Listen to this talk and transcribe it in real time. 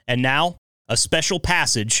And now, a special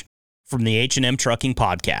passage from the H&M Trucking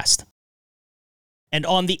Podcast. And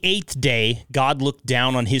on the 8th day, God looked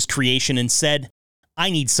down on his creation and said, I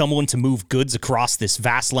need someone to move goods across this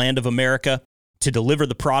vast land of America to deliver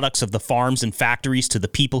the products of the farms and factories to the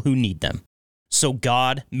people who need them. So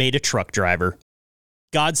God made a truck driver.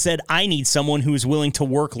 God said, I need someone who is willing to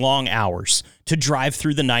work long hours, to drive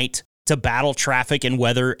through the night, to battle traffic and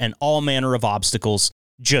weather and all manner of obstacles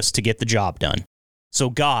just to get the job done. So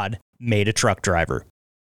God made a truck driver.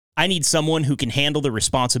 I need someone who can handle the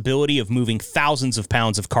responsibility of moving thousands of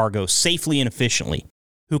pounds of cargo safely and efficiently,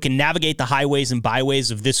 who can navigate the highways and byways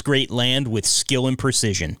of this great land with skill and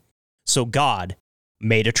precision. So God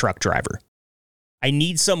made a truck driver. I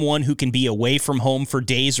need someone who can be away from home for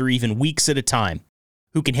days or even weeks at a time,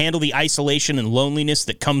 who can handle the isolation and loneliness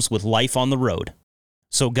that comes with life on the road.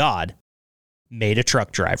 So God made a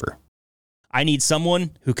truck driver. I need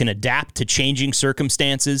someone who can adapt to changing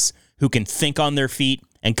circumstances, who can think on their feet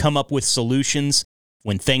and come up with solutions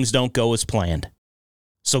when things don't go as planned.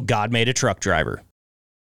 So God made a truck driver.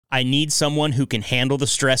 I need someone who can handle the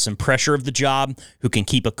stress and pressure of the job, who can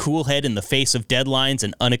keep a cool head in the face of deadlines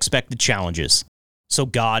and unexpected challenges. So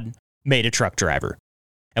God made a truck driver.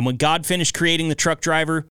 And when God finished creating the truck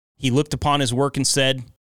driver, he looked upon his work and said,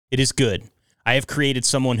 It is good. I have created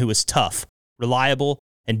someone who is tough, reliable,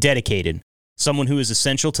 and dedicated, someone who is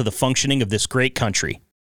essential to the functioning of this great country.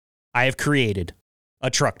 I have created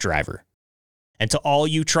a truck driver. And to all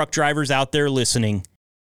you truck drivers out there listening,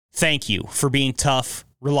 thank you for being tough,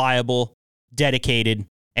 reliable, dedicated,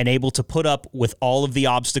 and able to put up with all of the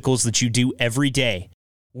obstacles that you do every day.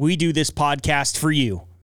 We do this podcast for you,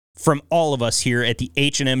 from all of us here at the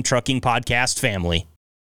H&M Trucking Podcast family.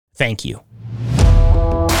 Thank you.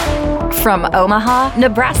 From Omaha,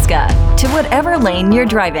 Nebraska, to whatever lane you're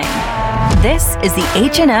driving, this is the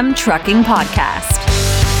H&M Trucking Podcast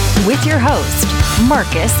with your host,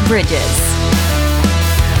 Marcus Bridges.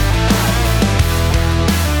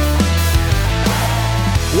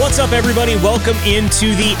 What's up, everybody? Welcome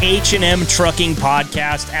into the H&M Trucking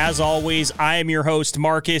Podcast. As always, I am your host,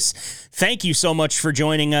 Marcus. Thank you so much for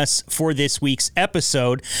joining us for this week's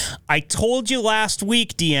episode. I told you last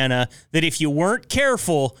week, Deanna, that if you weren't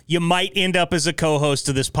careful, you might end up as a co-host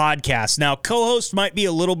of this podcast. Now, co-host might be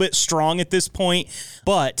a little bit strong at this point,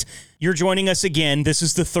 but you're joining us again. This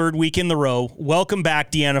is the third week in the row. Welcome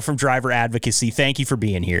back, Deanna from Driver Advocacy. Thank you for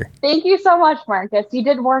being here. Thank you so much, Marcus. You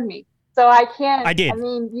did warn me. So I can't. I did. I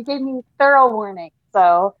mean, you gave me thorough warning.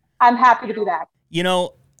 So I'm happy to be back. You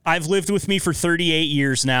know, I've lived with me for 38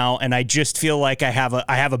 years now, and I just feel like I have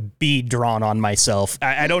a bead drawn on myself.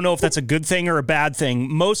 I don't know if that's a good thing or a bad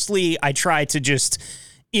thing. Mostly, I try to just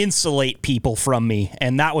insulate people from me,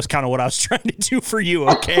 and that was kind of what I was trying to do for you,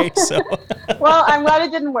 okay? So, well, I'm glad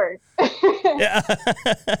it didn't work. Yeah.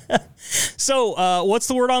 So, what's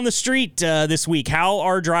the word on the street this week? How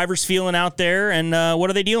are drivers feeling out there, and what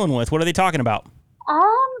are they dealing with? What are they talking about?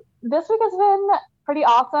 This week has been pretty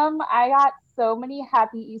awesome. I got so many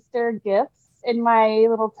Happy Easter gifts in my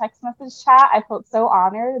little text message chat. I felt so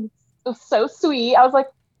honored. It was so sweet. I was like,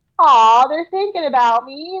 "Aw, they're thinking about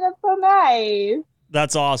me. That's so nice."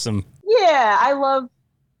 That's awesome. Yeah, I love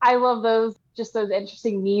those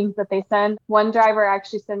interesting memes that they send. One driver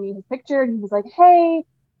actually sent me his picture and he was like, "Hey,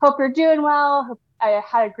 hope you're doing well. Hope I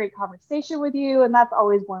had a great conversation with you." And that's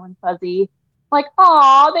always warm and fuzzy. Like,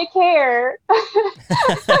 "Aw, they care."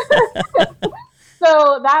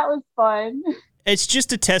 So that was fun. It's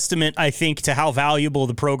just a testament, I think, to how valuable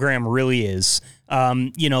the program really is.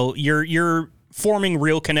 You know, you're forming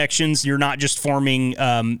real connections. You're not just forming,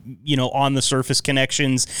 on the surface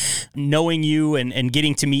connections. Knowing you and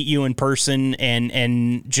getting to meet you in person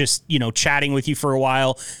and just, chatting with you for a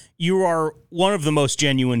while. You are one of the most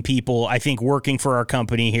genuine people, I think, working for our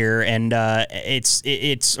company here. And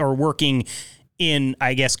or working in,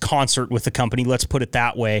 I guess, concert with the company. Let's put it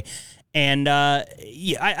that way. And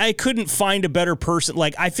I couldn't find a better person.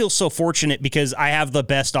 Like, I feel so fortunate because I have the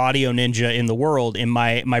best audio ninja in the world in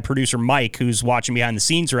my producer, Mike, who's watching behind the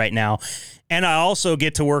scenes right now. And I also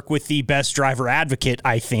get to work with the best driver advocate,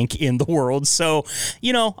 I think, in the world. So,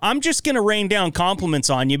 I'm just going to rain down compliments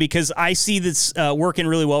on you because I see this working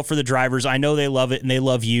really well for the drivers. I know they love it and they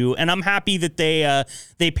love you. And I'm happy that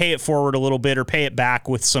they pay it forward a little bit or pay it back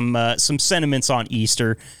with some sentiments on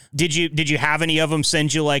Easter. Did you have any of them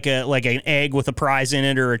send you like an egg with a prize in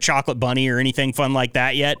it or a chocolate bunny or anything fun like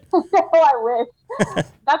that yet? No, I wish.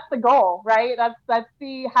 That's the goal, right? That's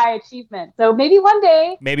the high achievement. So maybe one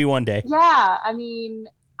day. Yeah. I mean,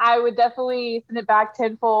 I would definitely send it back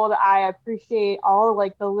tenfold. I appreciate all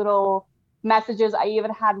the little messages. I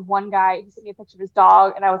even had one guy who sent me a picture of his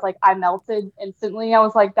dog, and I was like, I melted instantly. I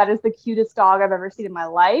was like, that is the cutest dog I've ever seen in my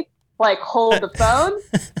life. Like, hold the phone.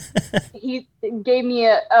 He gave me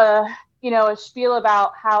a spiel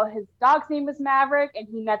about how his dog's name was Maverick, and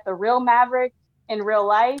he met the real Maverick in real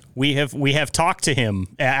life. We have talked to him.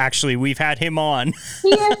 Actually, we've had him on. He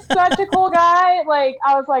is such a cool guy. Like,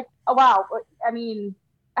 I was like, oh, wow. I mean,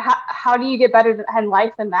 how do you get better in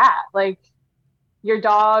life than that? Like, your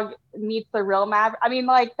dog meets the real Maverick. I mean,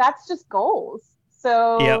 like, that's just goals.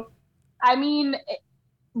 So, yep. I mean,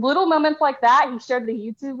 little moments like that, he shared the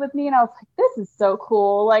YouTube with me, and I was like, this is so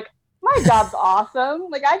cool. Like, my job's awesome.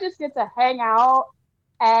 Like, I just get to hang out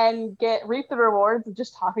and reap the rewards of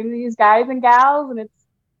just talking to these guys and gals, and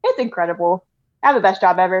it's incredible. I have the best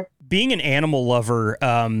job ever. Being an animal lover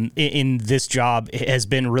in this job has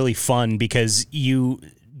been really fun because you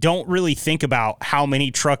don't really think about how many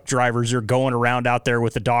truck drivers are going around out there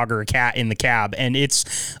with a dog or a cat in the cab. And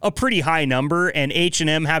it's a pretty high number. And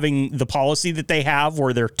H&M having the policy that they have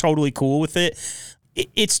where they're totally cool with it,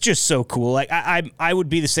 it's just so cool. Like I would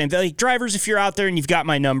be the same. Like, drivers, if you're out there and you've got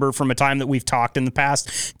my number from a time that we've talked in the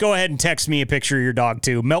past, go ahead and text me a picture of your dog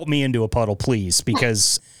too. Melt me into a puddle, please,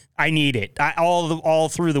 because I need it all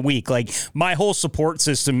through the week. Like, my whole support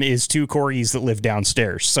system is 2 corgis that live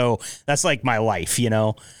downstairs. So that's like my life, you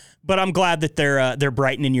know. But I'm glad that they're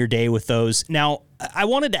brightening your day with those. Now, I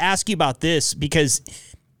wanted to ask you about this because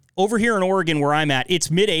over here in Oregon where I'm at,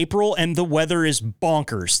 it's mid-April and the weather is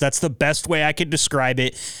bonkers. That's the best way I could describe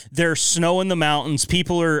it. There's snow in the mountains.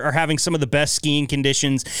 People are having some of the best skiing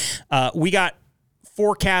conditions. We got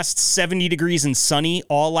forecast 70 degrees and sunny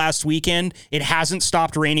all last weekend. It hasn't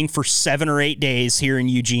stopped raining for 7 or 8 days here in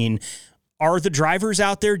Eugene. Are the drivers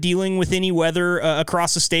out there dealing with any weather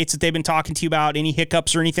across the states that they've been talking to you about? Any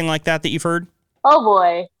hiccups or anything like that you've heard? Oh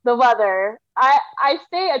boy, the weather. I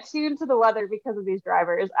stay attuned to the weather because of these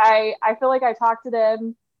drivers. I feel like I talk to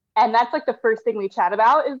them, and that's like the first thing we chat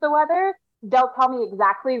about is the weather. They'll tell me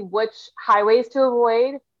exactly which highways to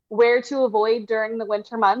avoid, where to avoid during the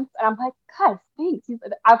winter months. And I'm like, guys, thanks.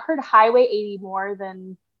 I've heard Highway 80 more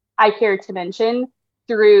than I care to mention.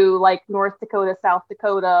 Through like North Dakota, South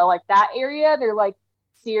Dakota, like that area, they're like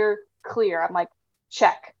steer clear. I'm like,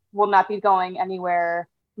 check. Will not be going anywhere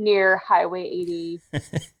near Highway 80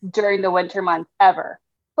 during the winter months ever.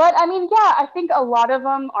 But I mean, yeah, I think a lot of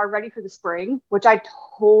them are ready for the spring, which I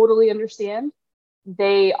totally understand.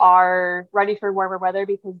 They are ready for warmer weather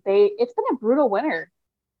because it's been a brutal winter.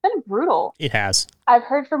 It's been brutal. It has. I've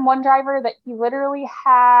heard from one driver that he literally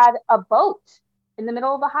had a boat in the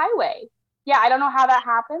middle of the highway. Yeah, I don't know how that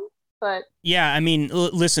happened, but... Yeah, I mean,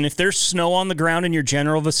 listen, if there's snow on the ground in your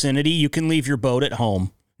general vicinity, you can leave your boat at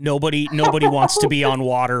home. Nobody wants to be on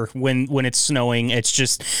water when it's snowing. It's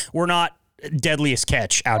just, we're not deadliest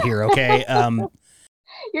catch out here, okay?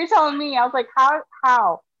 You're telling me. I was like,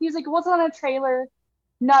 how? He's like, it wasn't on a trailer,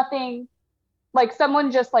 nothing. Like,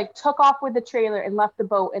 someone just, like, took off with the trailer and left the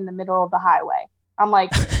boat in the middle of the highway. I'm like,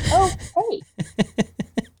 oh, hey.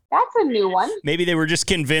 That's a new one. Maybe they were just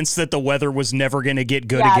convinced that the weather was never going to get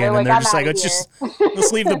good again. And they're just like,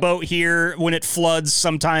 let's leave the boat here. When it floods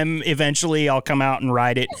sometime, eventually I'll come out and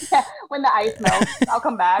ride it. Yeah, when the ice melts, I'll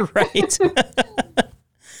come back. Right.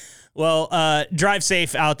 Well, drive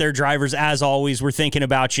safe out there, drivers. As always, we're thinking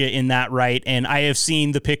about you in that right. And I have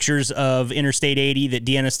seen the pictures of Interstate 80 that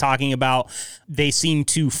Deanna's talking about. They seem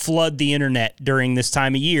to flood the internet during this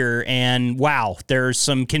time of year. And wow, there's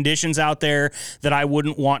some conditions out there that I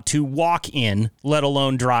wouldn't want to walk in, let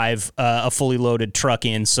alone drive a fully loaded truck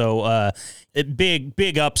in. So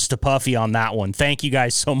big ups to Puffy on that one. Thank you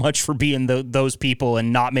guys so much for being those people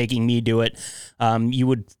and not making me do it. You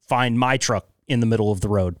would find my truck in the middle of the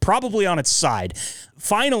road, probably on its side.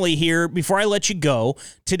 Finally here, before I let you go,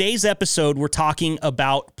 today's episode, we're talking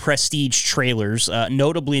about Prestige trailers,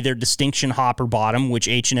 notably their Distinction Hopper Bottom, which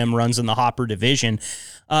H&M runs in the Hopper division.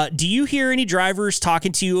 Do you hear any drivers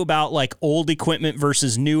talking to you about like old equipment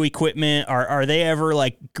versus new equipment? Are they ever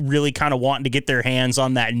like really kind of wanting to get their hands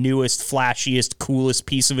on that newest, flashiest, coolest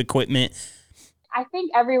piece of equipment? I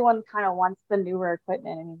think everyone kind of wants the newer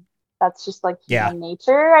equipment. I mean, that's just like human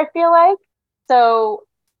nature, I feel like. So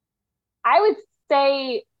I would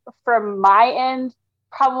say from my end,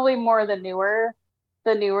 probably more the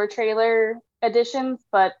newer trailer editions.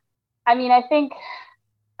 But I mean, I think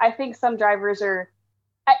some drivers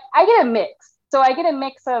I get a mix. So I get a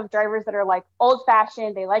mix of drivers that are like old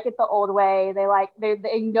fashioned. They like it the old way.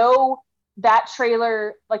 They know that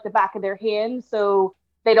trailer like the back of their hand. So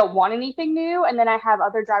they don't want anything new. And then I have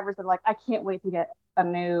other drivers that are like, I can't wait to get a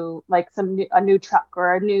new truck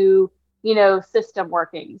or a new system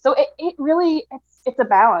working. So it really, it's a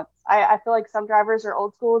balance. I feel like some drivers are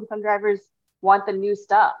old school and some drivers want the new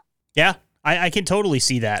stuff. Yeah, I can totally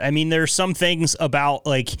see that. I mean, there's some things about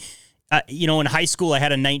like, in high school, I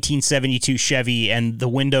had a 1972 Chevy and the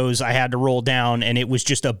windows I had to roll down, and it was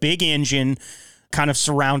just a big engine kind of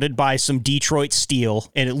surrounded by some Detroit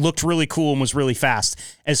steel, and it looked really cool and was really fast.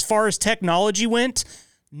 As far as technology went,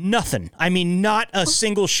 nothing. I mean, not a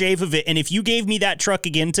single shave of it. And if you gave me that truck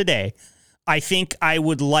again today, I think I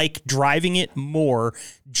would like driving it more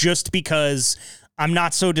just because I'm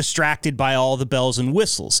not so distracted by all the bells and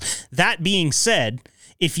whistles. That being said,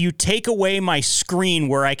 if you take away my screen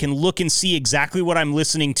where I can look and see exactly what I'm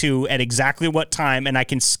listening to at exactly what time, and I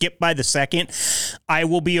can skip by the second, I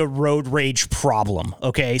will be a road rage problem,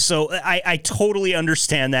 okay? So I totally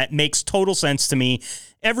understand that. Makes total sense to me.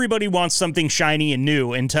 Everybody wants something shiny and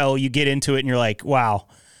new until you get into it and you're like, wow,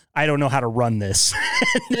 I don't know how to run this.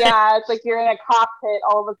 Yeah, it's like you're in a cockpit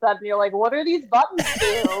all of a sudden. You're like, what are these buttons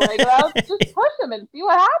do? Like, well, just push them and see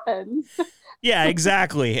what happens. Yeah,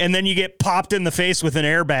 exactly. And then you get popped in the face with an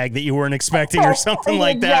airbag that you weren't expecting or something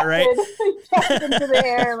like that, right? Ejected into the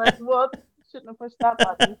air, like, whoops, shouldn't have pushed that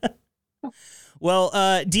button. Well,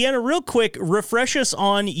 Deanna, real quick, refresh us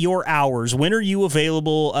on your hours. When are you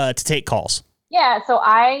available to take calls? Yeah, so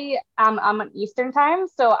I'm on Eastern time,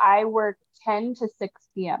 so I work 10 to 6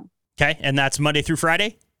 p.m. Okay, and that's Monday through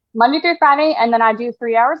Friday? Monday through Friday, and then I do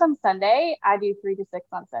 3 hours on Sunday. I do 3 to 6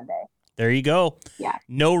 on Sunday. There you go. Yeah.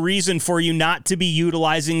 No reason for you not to be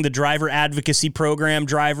utilizing the driver advocacy program.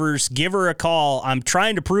 Drivers, give her a call. I'm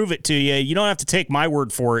trying to prove it to you. You don't have to take my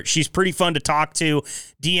word for it. She's pretty fun to talk to.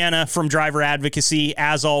 Deanna from Driver Advocacy,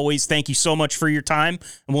 as always, thank you so much for your time,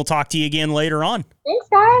 and we'll talk to you again later on. Thanks,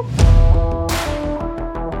 guys.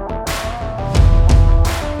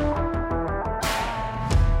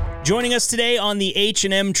 Joining us today on the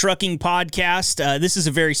H&M Trucking Podcast, this is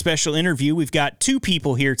a very special interview. We've got two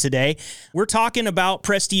people here today. We're talking about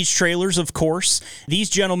Prestige trailers, of course.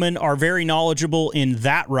 These gentlemen are very knowledgeable in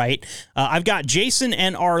that right. I've got Jason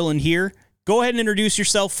and Arlen here. Go ahead and introduce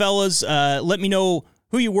yourself, fellas. Let me know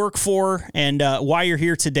who you work for and why you're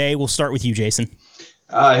here today. We'll start with you, Jason.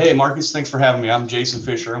 Hey, Marcus. Thanks for having me. I'm Jason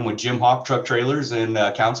Fischer. I'm with Jim Hawk Truck Trailers in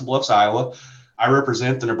Council Bluffs, Iowa. I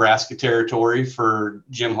represent the Nebraska territory for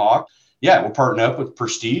Jim Hawk. Yeah, we're partnering up with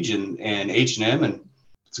Prestige and H&M, and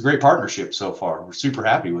it's a great partnership so far. We're super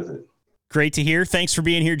happy with it. Great to hear. Thanks for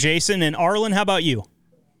being here, Jason. And Arlen, how about you?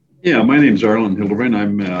 Yeah, my name's Arlen Hildebrand.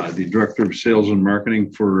 I'm the Director of Sales and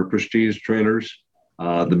Marketing for Prestige Trailers,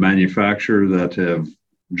 the manufacturer that have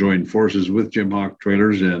joined forces with Jim Hawk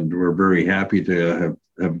Trailers, and we're very happy to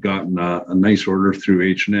have gotten a nice order through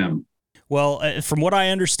H&M. Well, from what I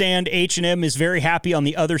understand, H&M is very happy on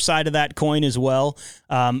the other side of that coin as well.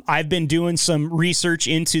 I've been doing some research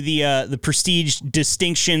into the Prestige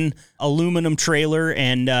Distinction aluminum trailer,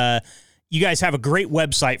 and you guys have a great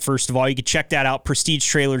website, first of all. You can check that out,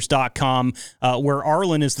 prestigetrailers.com, where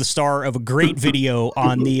Arlen is the star of a great video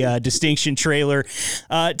on the Distinction trailer.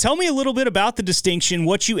 Tell me a little bit about the Distinction,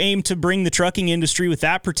 what you aim to bring the trucking industry with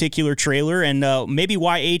that particular trailer, and maybe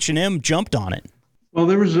why H&M jumped on it. Well,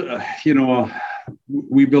 there was,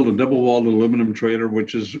 we built a double-walled aluminum trailer,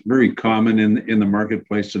 which is very common in the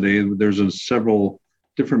marketplace today. There's several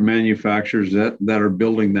different manufacturers that are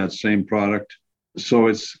building that same product. So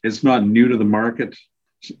it's not new to the market,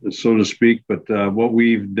 so to speak. But what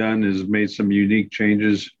we've done is made some unique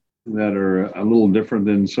changes that are a little different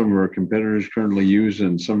than some of our competitors currently use,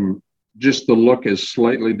 and just the look is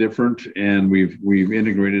slightly different. And we've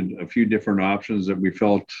integrated a few different options that we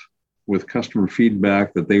felt with customer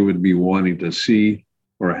feedback that they would be wanting to see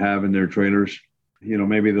or have in their trailers.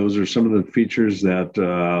 Maybe those are some of the features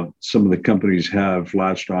that some of the companies have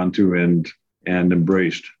latched onto and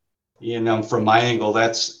embraced. From my angle,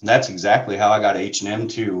 that's exactly how I got H&M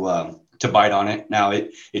to bite on it. Now,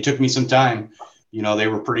 it took me some time. They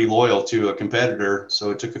were pretty loyal to a competitor, so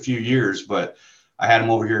it took a few years, but I had them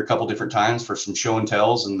over here a couple different times for some show and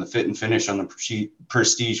tells, and the fit and finish on the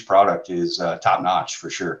Prestige product is top notch for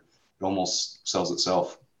sure. It almost sells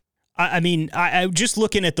itself. I mean, I just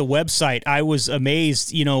looking at the website, I was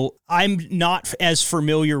amazed. I'm not as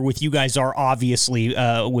familiar with you guys are, obviously,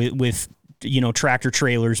 with tractor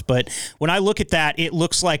trailers, but when I look at that, it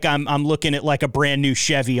looks like I'm looking at like a brand new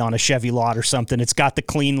Chevy on a Chevy lot or something. It's got the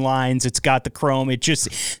clean lines, it's got the chrome. It's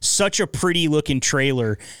just such a pretty looking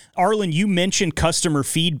trailer. Arlen, you mentioned customer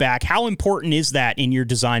feedback. How important is that in your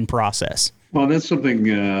design process? Well, that's something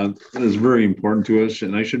that is very important to us.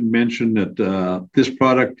 And I should mention that this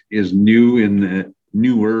product is newer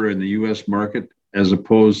in the U.S. market, as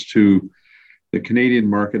opposed to the Canadian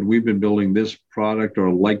market. We've been building this product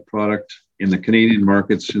or like product in the Canadian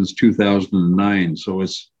market since 2009. So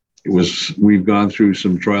we've gone through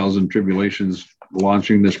some trials and tribulations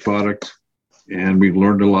launching this product, and we've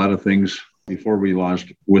learned a lot of things before we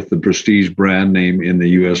launched with the Prestige brand name in the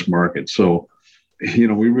U.S. market. So, we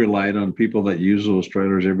relied on people that use those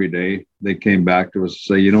trailers every day. They came back to us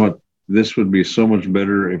and say, you know what, this would be so much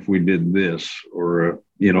better if we did this, or,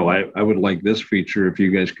 I would like this feature if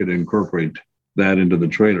you guys could incorporate that into the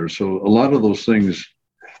trailer. So a lot of those things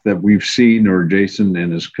that we've seen, or Jason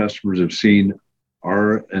and his customers have seen,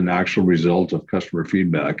 are an actual result of customer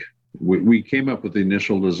feedback. We came up with the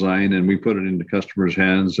initial design and we put it into customers'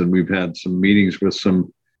 hands, and we've had some meetings with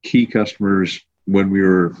some key customers when we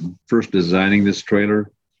were first designing this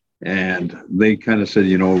trailer, and they kind of said,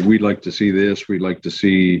 we'd like to see this. We'd like to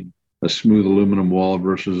see a smooth aluminum wall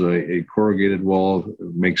versus a corrugated wall.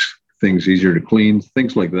 It makes things easier to clean,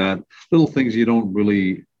 things like that. Little things you don't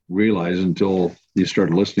really realize until you start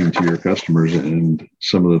listening to your customers and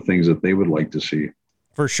some of the things that they would like to see.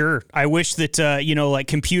 For sure. I wish that, like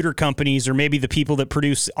computer companies or maybe the people that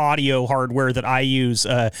produce audio hardware that I use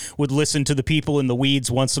would listen to the people in the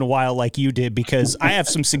weeds once in a while like you did, because I have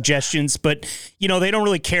some suggestions, but, they don't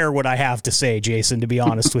really care what I have to say, Jason, to be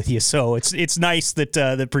honest with you. So it's nice that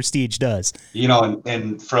the Prestige does.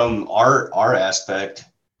 And from our aspect,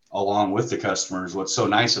 along with the customers, what's so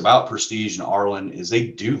nice about Prestige and Arlen is they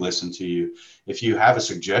do listen to you. If you have a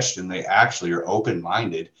suggestion, they actually are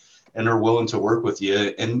open-minded and are willing to work with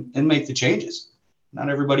you and make the changes. Not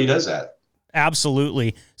everybody does that.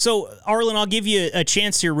 Absolutely. So, Arlen, I'll give you a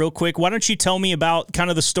chance here real quick. Why don't you tell me about kind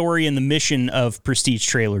of the story and the mission of Prestige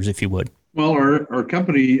Trailers, if you would? Well, our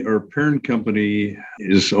company, our parent company,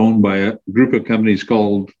 is owned by a group of companies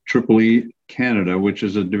called EEE Canada, which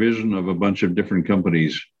is a division of a bunch of different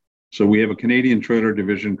companies. So we have a Canadian trailer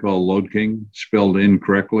division called Load King, spelled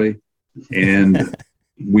incorrectly. And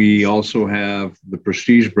we also have the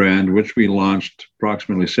Prestige brand, which we launched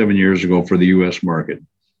approximately 7 years ago for the U.S. market.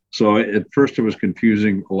 So at first it was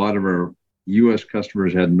confusing. A lot of our U.S.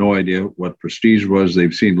 customers had no idea what Prestige was.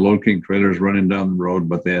 They've seen Load King trailers running down the road,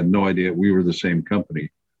 but they had no idea we were the same company.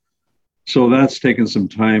 So that's taken some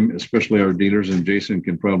time, especially our dealers, and Jason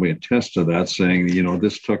can probably attest to that, saying,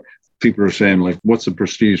 this took, people are saying, like, what's a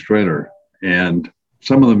Prestige trailer? And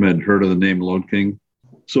some of them had heard of the name Load King.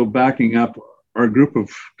 So backing up, our group of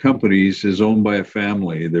companies is owned by a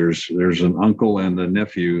family. There's an uncle and a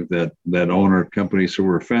nephew that own our company. So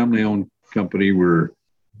we're a family-owned company. We're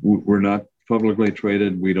not publicly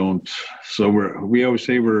traded. We always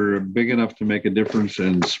say we're big enough to make a difference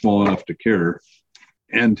and small enough to care.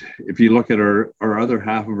 And if you look at our other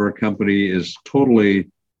half of our company is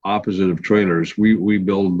totally opposite of trailers. We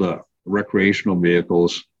build recreational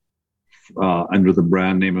vehicles under the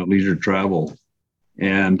brand name of Leisure Travel.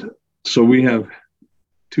 And so we have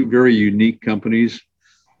two very unique companies,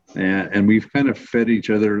 and we've kind of fed each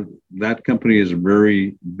other. That company is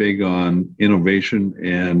very big on innovation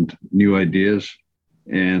and new ideas,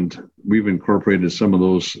 and we've incorporated some of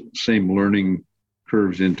those same learning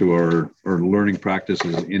curves into our learning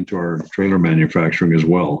practices into our trailer manufacturing as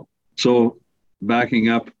well. So backing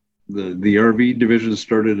up, the RV division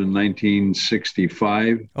started in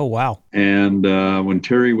 1965. Oh, wow. And when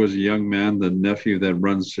Terry was a young man, the nephew that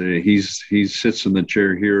runs, he sits in the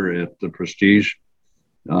chair here at the Prestige.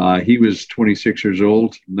 He was 26 years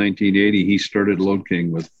old. In 1980, he started Load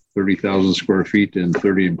King with 30,000 square feet and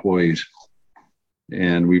 30 employees.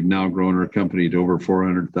 And we've now grown our company to over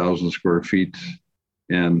 400,000 square feet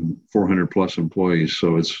and 400 plus employees.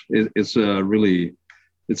 So it's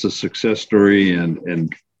a success story,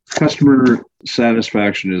 and customer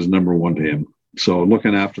satisfaction is number one to him. So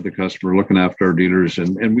looking after the customer, looking after our dealers,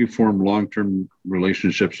 and we form long-term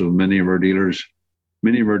relationships with many of our dealers.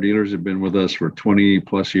 Many of our dealers have been with us for 20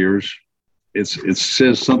 plus years. It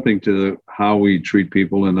says something to how we treat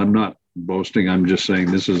people, and I'm not boasting. I'm just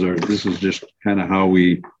saying this is just kind of how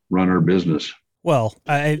we run our business. Well,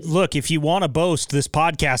 look, if you want to boast, this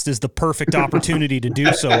podcast is the perfect opportunity to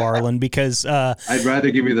do so, Arlen, because I'd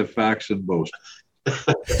rather give you the facts than boast.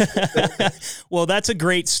 Well, that's a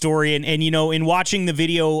great story. And in watching the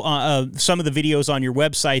video, some of the videos on your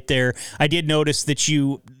website there, I did notice that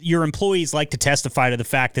your employees like to testify to the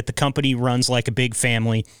fact that the company runs like a big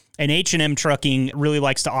family, and H&M Trucking really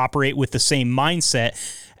likes to operate with the same mindset.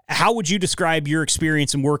 How would you describe your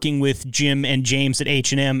experience in working with Jim and James at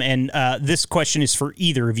H&M? And this question is for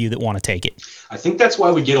either of you that want to take it. I think that's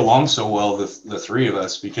why we get along so well, the three of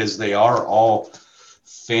us, because they are all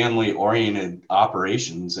family-oriented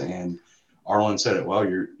operations. And Arlen said it well.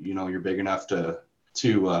 You're big enough to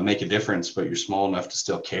to make a difference, but you're small enough to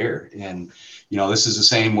still care. And, this is the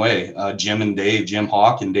same way. Jim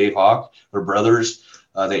Hawk and Dave Hawk are brothers.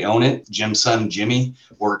 They own it. Jim's son, Jimmy,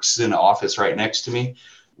 works in an office right next to me.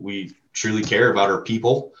 We truly care about our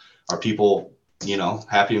people.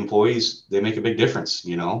 Happy employees, they make a big difference,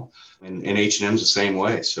 and H&M's the same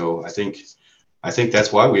way. So I think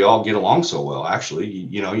that's why we all get along so well. Actually,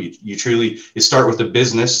 you truly, you start with a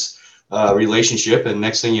business relationship, and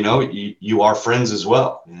next thing you know, you are friends as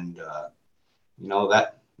well. And,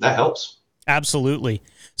 that helps. Absolutely.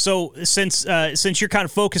 So since you're kind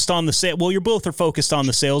of focused on the sale, well, you both are focused on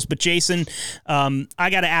the sales, but Jason, I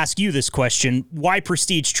got to ask you this question. Why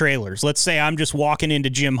Prestige Trailers? Let's say I'm just walking into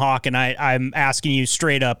Jim Hawk and I'm asking you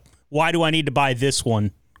straight up, why do I need to buy this one?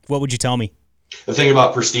 What would you tell me? The thing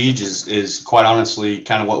about Prestige is quite honestly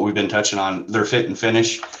kind of what we've been touching on. Their fit and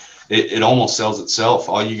finish, it almost sells itself.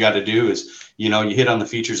 All you got to do is, you hit on the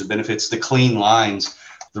features and benefits, the clean lines,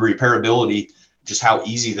 the repairability, just how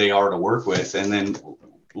easy they are to work with. And then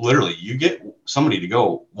literally you get somebody to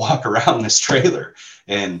go walk around this trailer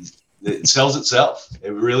and it sells itself.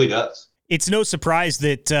 It really does. It's no surprise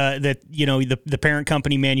that the parent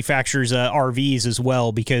company manufactures RVs as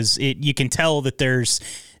well, because you can tell that there's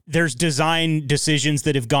design decisions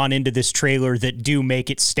that have gone into this trailer that do make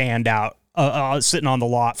it stand out sitting on the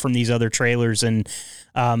lot from these other trailers. And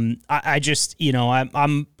I just,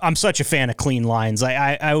 I'm such a fan of clean lines.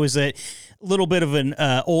 I was a little bit of an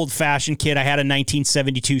old-fashioned kid. I had a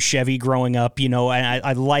 1972 Chevy growing up, and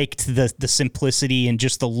I liked the simplicity and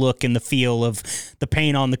just the look and the feel of the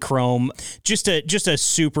paint on the chrome. Just a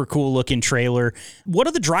super cool looking trailer. What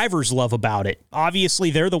do the drivers love about it? Obviously,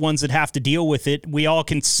 they're the ones that have to deal with it. We all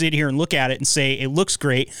can sit here and look at it and say it looks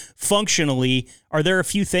great. Functionally, are there a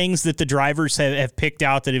few things that the drivers have picked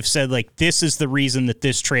out that have said, like, this is the reason that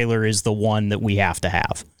this trailer is the one that we have to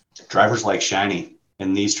have? Drivers like shiny.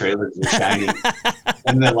 And these trailers are shiny.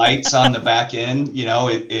 And the lights on the back end,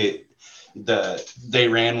 they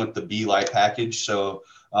ran with the B light package. So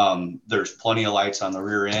there's plenty of lights on the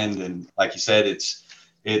rear end. And like you said,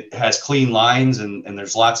 it has clean lines and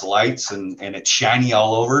there's lots of lights and it's shiny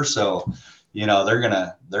all over. So, they're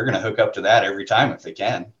gonna hook up to that every time if they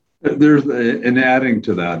can. And adding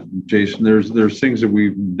to that, Jason, there's things that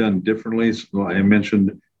we've done differently. So I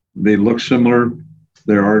mentioned they look similar.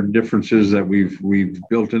 There are differences that we've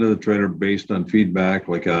built into the trailer based on feedback,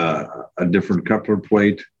 like a different coupler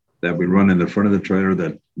plate that we run in the front of the trailer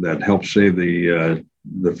that helps save the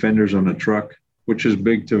fenders on the truck, which is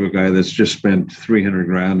big to a guy that's just spent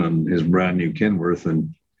 $300,000 on his brand new Kenworth,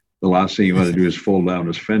 and the last thing you want to do is fold down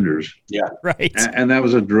his fenders. Yeah, right. And that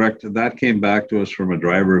was that came back to us from a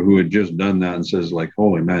driver who had just done that and says, like,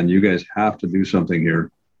 holy man, you guys have to do something here.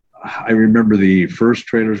 I remember the first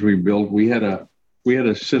trailers we built, we had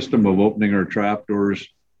a system of opening our trap doors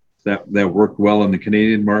that worked well in the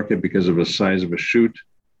Canadian market because of the size of a chute.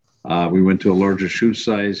 We went to a larger chute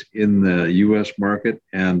size in the U.S. market,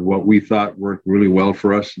 and what we thought worked really well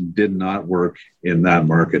for us did not work in that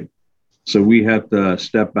market. So we had to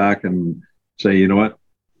step back and say, you know what,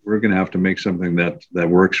 we're going to have to make something that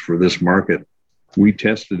works for this market. We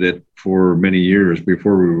tested it for many years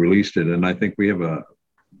before we released it, and I think we have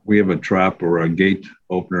a trap or a gate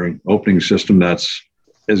opening system that's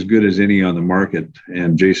as good as any on the market.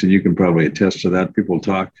 And Jason, you can probably attest to that. People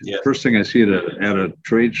talk. Yeah. First thing I see at a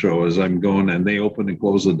trade show is I'm going and they open and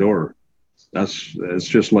close the door. It's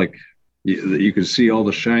just like you can see all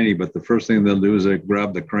the shiny, but the first thing they'll do is they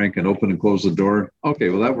grab the crank and open and close the door. Okay,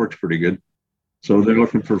 well, that works pretty good. So they're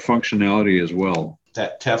looking for functionality as well.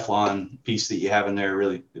 That Teflon piece that you have in there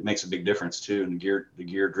really, it makes a big difference too, and the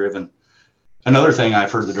gear driven. Another thing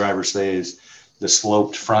I've heard the drivers say is the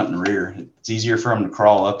sloped front and rear. It's easier for them to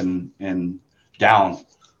crawl up and down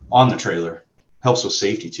on the trailer. Helps with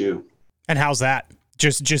safety too. And how's that?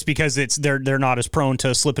 Just because they're not as prone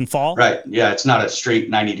to slip and fall? Right. Yeah. It's not a straight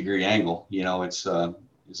 90-degree angle. It's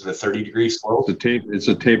is it a 30-degree slope? It's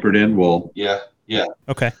a tapered end wall. Yeah. Yeah.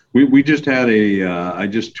 Okay. We just had I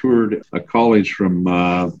just toured a college from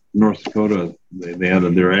North Dakota. They had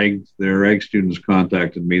their ag students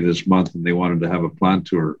contacted me this month, and they wanted to have a plant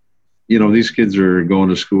tour. These kids are going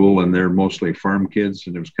to school, and they're mostly farm kids,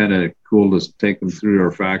 and it was kind of cool to take them through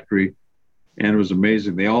our factory. And it was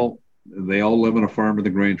amazing. They all live on a farm with a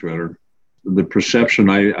grain trailer. The perception,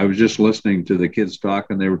 I was just listening to the kids talk,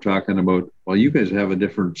 and they were talking about, well, you guys have a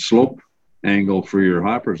different slope angle for your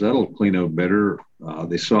hoppers. That'll clean out better.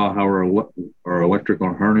 They saw how our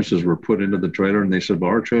electrical harnesses were put into the trailer, and they said, well,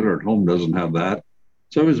 our trailer at home doesn't have that.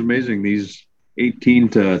 So it was amazing. These 18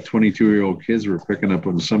 to 22-year-old kids were picking up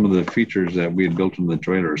on some of the features that we had built in the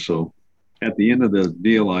trailer. So At the end of the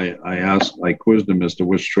deal, I quizzed them as to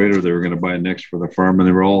which trailer they were going to buy next for the farm, and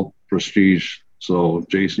they were all Prestige. So,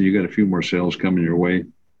 Jason, you got a few more sales coming your way,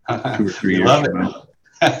 2 or 3 years from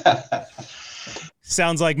now.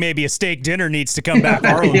 Sounds like maybe a steak dinner needs to come back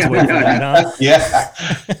Arlen's way for that, huh? Yeah.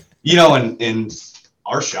 In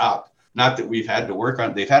our shop, not that we've had to work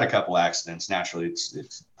on, they've had a couple accidents. Naturally,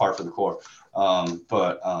 it's par for the course.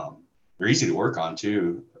 But they're easy to work on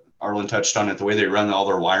too. Arlen touched on it, the way they run all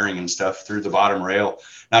their wiring and stuff through the bottom rail.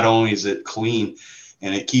 Not only is it clean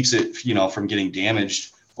and it keeps it, from getting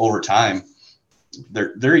damaged over time,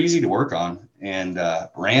 they're easy to work on. And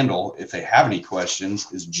Randall, if they have any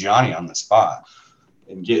questions, is Johnny on the spot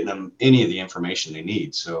and getting them any of the information they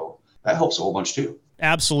need. So that helps a whole bunch too.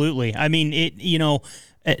 Absolutely. I mean,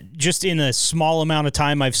 just in a small amount of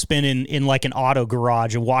time I've spent in like an auto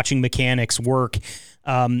garage and watching mechanics work,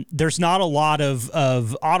 there's not a lot of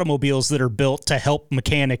automobiles that are built to help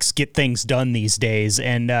mechanics get things done these days.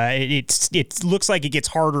 And it looks like it gets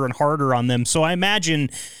harder and harder on them. So I imagine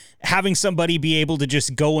having somebody be able to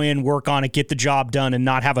just go in, work on it, get the job done, and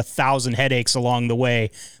not have 1,000 headaches along the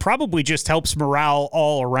way probably just helps morale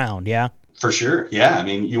all around. Yeah. For sure. Yeah. I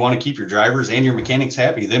mean, you want to keep your drivers and your mechanics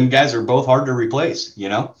happy. Them guys are both hard to replace,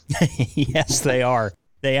 Yes, they are.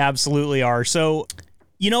 They absolutely are. So,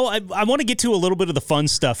 I want to get to a little bit of the fun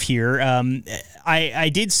stuff here. I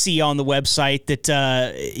did see on the website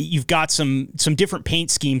that you've got some different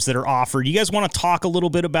paint schemes that are offered. You guys want to talk a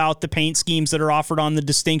little bit about the paint schemes that are offered on the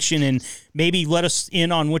Distinction and maybe let us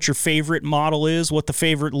in on what your favorite model is, what the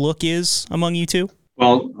favorite look is among you two?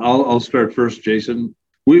 Well, I'll start first, Jason.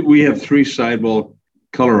 We have 3 sidewall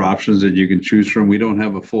color options that you can choose from. We don't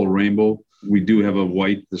have a full rainbow. We do have a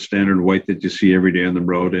white, the standard white that you see every day on the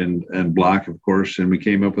road, and black, of course. And we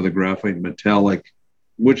came up with a graphite metallic,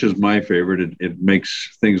 which is my favorite. It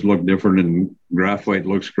makes things look different, and graphite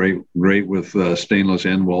looks great with stainless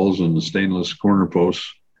end walls and the stainless corner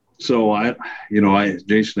posts. So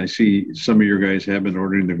Jason, I see some of your guys have been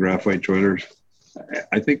ordering the graphite trailers.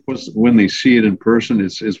 I think when they see it in person,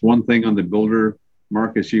 it's one thing on the builder.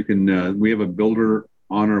 Marcus, you can. We have a builder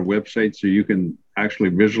on our website, so you can actually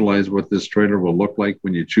visualize what this trailer will look like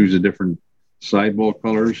when you choose the different sidewall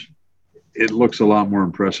colors. It looks a lot more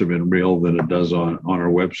impressive in real than it does on our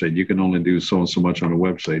website. You can only do so much on a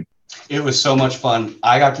website. It was so much fun.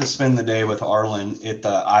 I got to spend the day with Arlen at the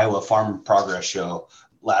Iowa Farm Progress Show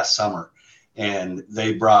last summer, and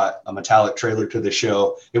they brought a metallic trailer to the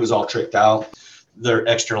show. It was all tricked out, their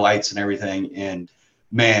extra lights and everything, and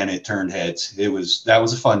man, it turned heads. That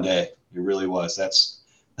was a fun day. It really was. That's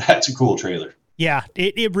a cool trailer. Yeah,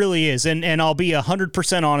 it really is. And I'll be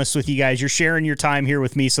 100% honest with you guys. You're sharing your time here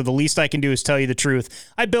with me, so the least I can do is tell you the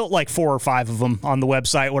truth. I built like 4 or 5 of them on the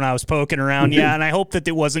website when I was poking around. Yeah, and I hope that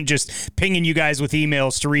it wasn't just pinging you guys with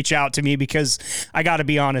emails to reach out to me, because I got to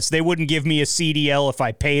be honest, they wouldn't give me a CDL if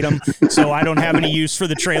I paid them, so I don't have any use for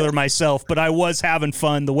the trailer myself, but I was having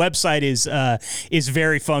fun. The website is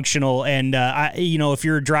very functional, and if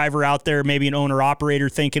you're a driver out there, maybe an owner-operator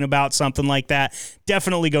thinking about something like that,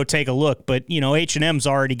 definitely go take a look. But, H&M's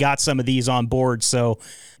already got some of these on board. So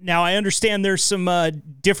now I understand there's some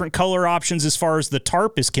different color options as far as the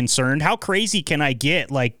tarp is concerned. How crazy can I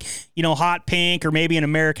get? Like, hot pink, or maybe an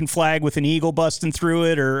American flag with an eagle busting through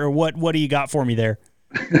it, or what do you got for me there?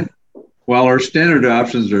 Well, our standard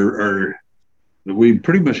options are we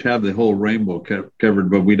pretty much have the whole rainbow covered,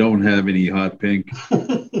 but we don't have any hot pink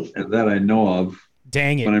that I know of.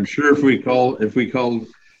 Dang it. But I'm sure if we call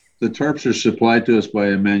the tarps are supplied to us by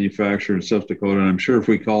a manufacturer in South Dakota, and I'm sure if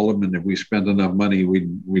we call them and if we spent enough money,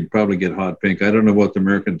 we'd probably get hot pink. I don't know about the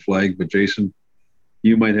American flag, but Jason,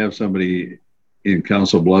 you might have somebody in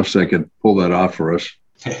Council Bluffs that could pull that off for us.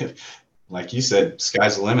 Like you said,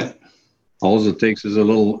 sky's the limit. All it takes is a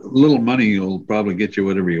little money. Will probably get you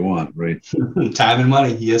whatever you want, right? Time and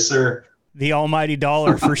money, yes, sir. The almighty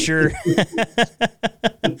dollar, for sure.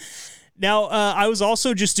 Now, I was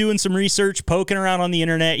also just doing some research, poking around on the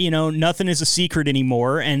internet. Nothing is a secret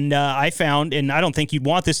anymore. And I found, and I don't think you'd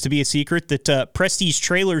want this to be a secret, that Prestige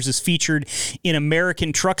Trailers is featured in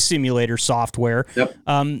American Truck Simulator software. Yep.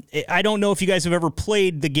 I don't know if you guys have ever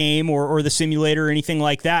played the game or the simulator or anything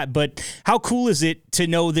like that, but how cool is it to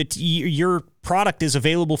know that your product is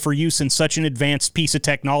available for use in such an advanced piece of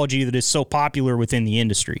technology that is so popular within the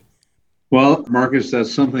industry? Well, Marcus,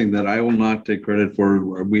 that's something that I will not take credit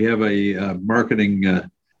for. We have a marketing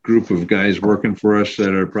group of guys working for us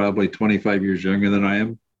that are probably 25 years younger than I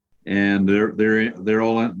am, and they're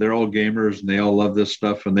all gamers, and they all love this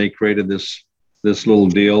stuff, and they created this little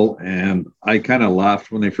deal. And I kind of laughed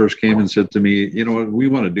when they first came and said to me, "We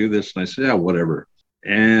want to do this," and I said, "Yeah, whatever."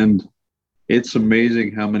 And it's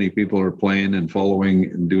amazing how many people are playing and following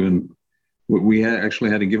and doing. We actually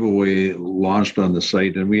had a giveaway launched on the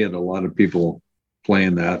site, and we had a lot of people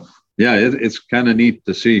playing that. Yeah, it's kind of neat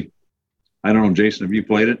to see. I don't know, Jason, have you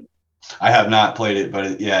played it? I have not played it,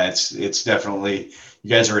 but yeah, it's definitely, you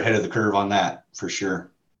guys are ahead of the curve on that for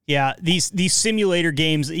sure. Yeah, these simulator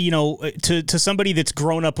games, to somebody that's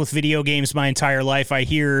grown up with video games my entire life, I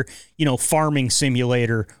hear, farming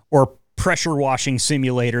simulator or pressure washing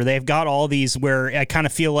simulator. They've got all these where I kind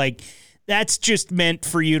of feel like that's just meant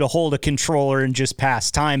for you to hold a controller and just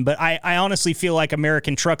pass time. But I honestly feel like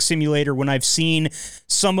American Truck Simulator, when I've seen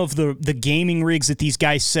some of the gaming rigs that these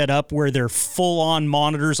guys set up where they're full-on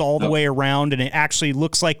monitors all the way around, and it actually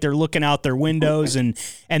looks like they're looking out their windows, and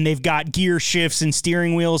they've got gear shifts and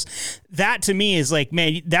steering wheels. That to me is like,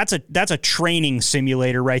 man, that's a training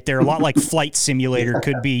simulator right there. A lot like Flight Simulator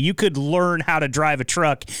could be. You could learn how to drive a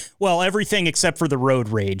truck. Well, everything except for the road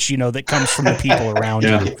rage, that comes from the people around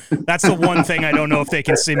you. That's the one thing I don't know if they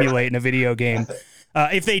can simulate in a video game.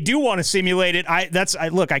 If they do want to simulate it,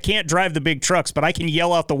 look, I can't drive the big trucks, but I can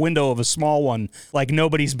yell out the window of a small one like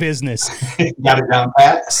nobody's business. Got it down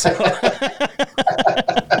pat.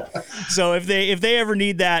 So if they ever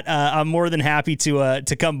need that, I'm more than happy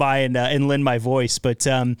to come by and lend my voice. But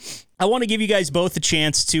I want to give you guys both a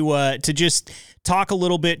chance to just talk a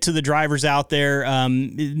little bit to the drivers out there.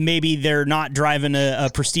 Maybe they're not driving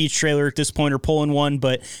a Prestige trailer at this point or pulling one,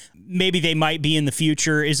 but maybe they might be in the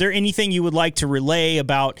future. Is there anything you would like to relay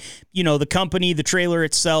about, the company, the trailer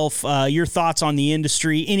itself, your thoughts on the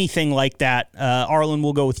industry, anything like that? Arlen,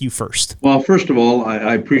 we'll go with you first. Well, first of all,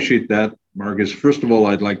 I appreciate that, Marcus. First of all,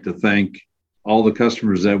 I'd like to thank all the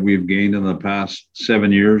customers that we've gained in the past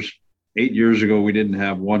 7 years. 8 years ago, we didn't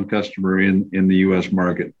have one customer in the U.S.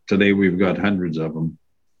 market. Today, we've got hundreds of them.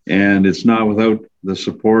 And it's not without the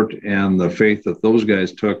support and the faith that those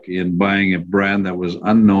guys took in buying a brand that was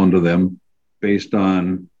unknown to them based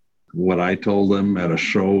on what I told them at a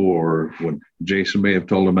show or what Jason may have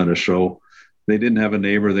told them at a show. They didn't have a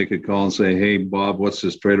neighbor they could call and say, hey, Bob, what's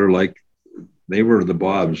this trailer like? They were the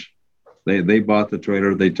Bobs. They bought the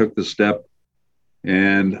trailer. They took the step.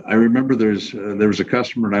 And I remember there was a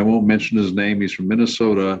customer, and I won't mention his name. He's from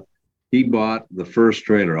Minnesota. He bought the first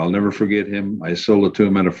trailer. I'll never forget him. I sold it to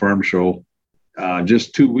him at a farm show.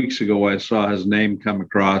 Just 2 weeks ago, I saw his name come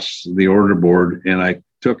across the order board, and I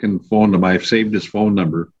took and phoned him. I saved his phone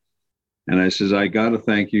number. And I says, I got to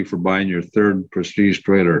thank you for buying your third Prestige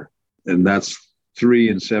trailer. And that's 3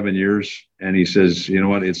 in 7 years. And he says, you know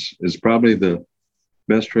what? It's probably the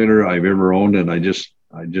best trailer I've ever owned. And I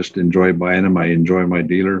just enjoy buying them. I enjoy my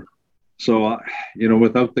dealer. So,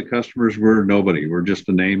 without the customers, we're nobody. We're just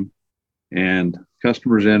a name. And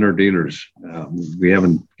customers and our dealers, we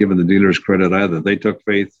haven't given the dealers credit either. They took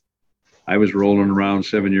faith. I was rolling around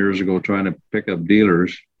 7 years ago trying to pick up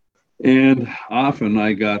dealers. And often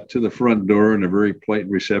I got to the front door and a very polite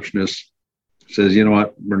receptionist says, you know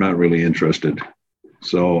what, we're not really interested.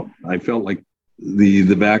 So I felt like the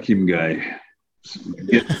vacuum guy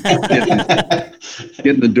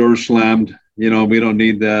getting the door slammed. We don't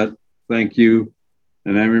need that. Thank you.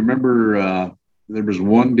 And I remember there was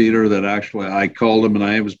one dealer that actually I called him, and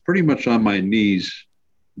I was pretty much on my knees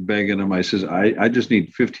begging him. I says, I just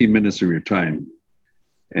need 15 minutes of your time.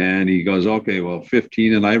 And he goes, okay, well,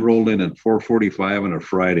 15. And I rolled in at 4:45 on a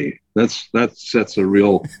Friday. That sets a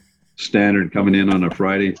real standard coming in on a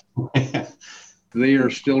Friday. They are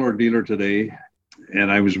still our dealer today.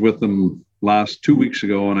 And I was with them last 2 weeks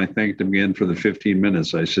ago, and I thanked them again for the 15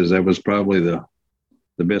 minutes. I says, that was probably the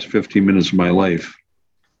best 15 minutes of my life.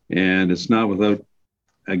 And it's not without,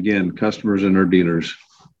 again, customers and our dealers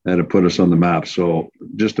that have put us on the map. So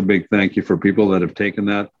just a big thank you for people that have taken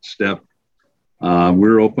that step.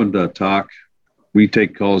 We're open to talk. We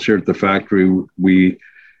take calls here at the factory. We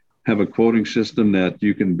have a quoting system that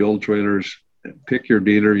you can build trailers, pick your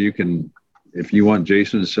dealer. You can, if you want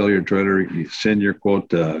Jason to sell your trailer, you send your quote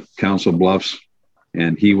to Council Bluffs,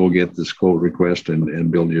 and he will get this quote request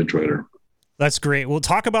and build your trailer. That's great. We'll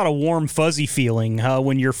talk about a warm, fuzzy feeling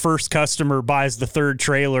when your first customer buys the third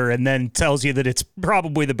trailer and then tells you that it's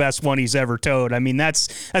probably the best one he's ever towed. I mean, that's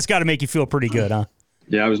got to make you feel pretty good, huh?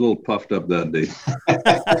 Yeah, I was a little puffed up that day.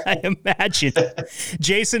 I imagine.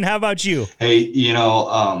 Jason, how about you? Hey,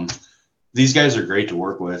 these guys are great to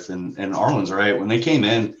work with, and Arlen's right. When they came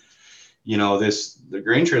in, the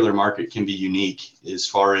grain trailer market can be unique as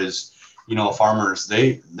far as, farmers,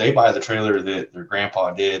 they buy the trailer that their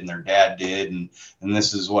grandpa did and their dad did, and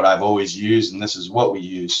this is what I've always used, and this is what we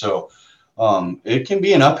use. So it can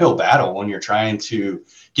be an uphill battle when you're trying to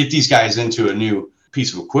get these guys into a new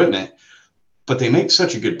piece of equipment, but they make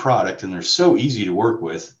such a good product and they're so easy to work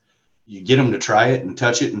with. you get them to try it and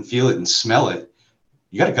touch it and feel it and smell it,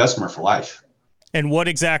 you got a customer for life. And what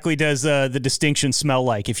exactly does the distinction smell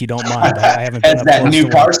like, if you don't mind? I haven't been That's up that close new to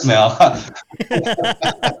car one. smell.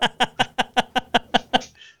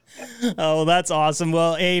 Oh, that's awesome.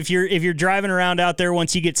 Well, hey, if you're driving around out there,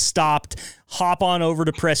 once you get stopped, hop on over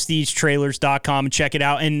to prestigetrailers.com and check it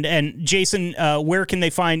out. And Jason, where can they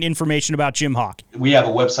find information about Jim Hawk? We have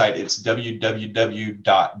a website. It's www.jhtt.com.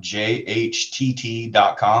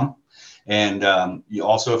 And you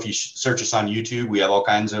also, if you search us on YouTube, we have all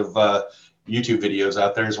kinds of YouTube videos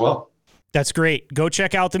out there as well. That's great. Go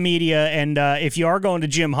check out the media. And if you are going to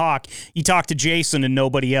Jim Hawk, you talk to Jason and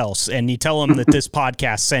nobody else, and you tell him that this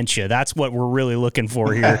podcast sent you. That's what we're really looking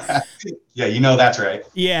for here. Yeah, that's right.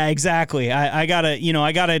 Yeah, exactly. I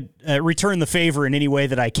gotta return the favor in any way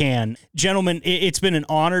that I can. Gentlemen, it's been an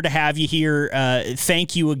honor to have you here.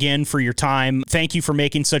 Thank you again for your time. Thank you for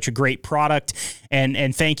making such a great product,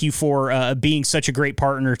 and thank you for being such a great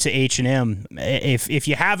partner to H&M. If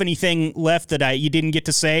you have anything left that you didn't get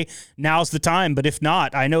to say, now's the time. But if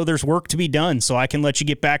not, I know there's work to be done, so I can let you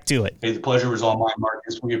get back to it. Hey, the pleasure was all mine,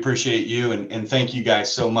 Marcus. We appreciate you, and thank you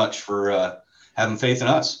guys so much for having faith in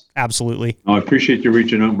us. Absolutely. I appreciate you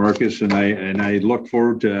reaching out, Marcus, and I look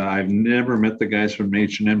forward to. I've never met the guys from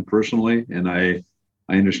H&M personally, and I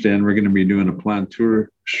understand we're going to be doing a plant tour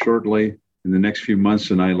shortly in the next few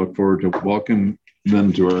months, and I look forward to welcome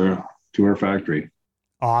them to our factory.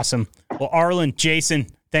 Awesome. Well, Arlen, Jason,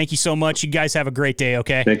 thank you so much. You guys have a great day.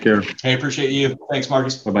 Okay. Take care. Hey, appreciate you. Thanks,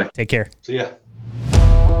 Marcus. Bye-bye. Take care. See ya.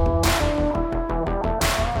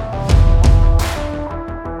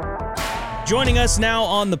 Joining us now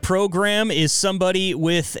on the program is somebody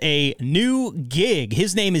with a new gig.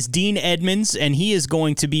 His name is Dean Edmunds, and he is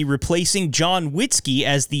going to be replacing John Witzke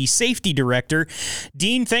as the safety director.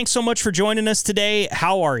 Dean, thanks so much for joining us today.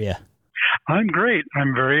 How are you? I'm great.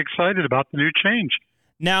 I'm very excited about the new change.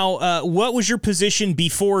 Now, what was your position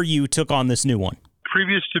before you took on this new one?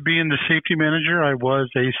 Previous to being the safety manager, I was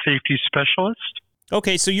a safety specialist.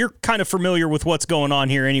 Okay, so you're kind of familiar with what's going on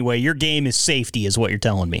here anyway. Your game is safety is what you're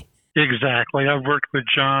telling me. Exactly. I've worked with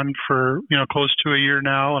John for, close to a year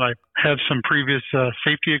now, and I have some previous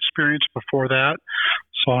safety experience before that.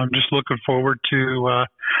 So I'm just looking forward to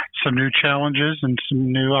some new challenges and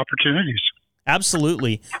some new opportunities.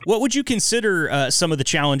 Absolutely. What would you consider some of the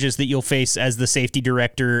challenges that you'll face as the safety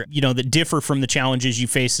director, that differ from the challenges you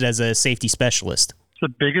faced as a safety specialist? The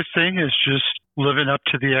biggest thing is just living up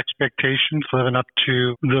to the expectations, living up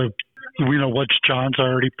to what John's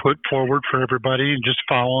already put forward for everybody, and just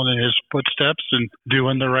following in his footsteps and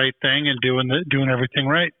doing the right thing and doing everything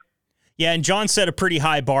right. Yeah, and John set a pretty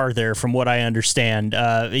high bar there, from what I understand.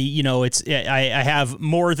 I have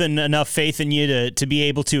more than enough faith in you to be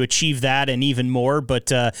able to achieve that and even more.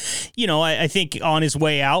 But I think on his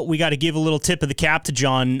way out, we got to give a little tip of the cap to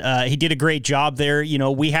John. He did a great job there.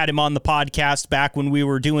 We had him on the podcast back when we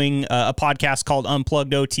were doing a podcast called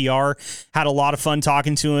Unplugged OTR. Had a lot of fun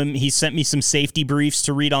talking to him. He sent me some safety briefs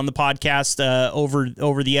to read on the podcast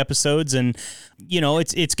over the episodes, and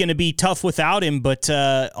it's going to be tough without him. But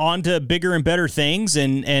on to bigger and better things,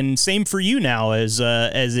 and same for you now as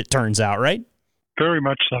it turns out, right? Very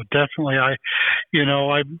much so. Definitely.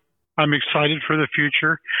 I'm excited for the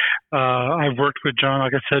future. I've worked with John,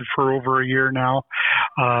 like I said, for over a year now.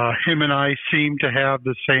 Him and I seem to have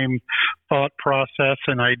the same thought process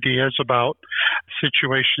and ideas about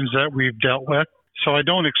situations that we've dealt with. So I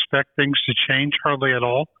don't expect things to change hardly at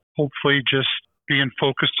all. Hopefully just being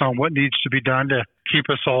focused on what needs to be done to keep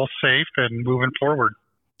us all safe and moving forward.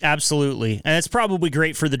 Absolutely. And it's probably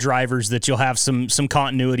great for the drivers that you'll have some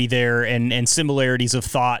continuity there and similarities of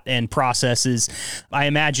thought and processes. I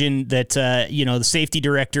imagine that, the safety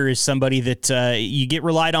director is somebody that you get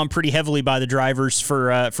relied on pretty heavily by the drivers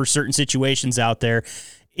for certain situations out there.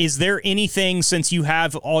 Is there anything, since you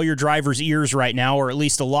have all your drivers' ears right now, or at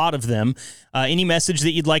least a lot of them, any message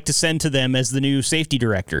that you'd like to send to them as the new safety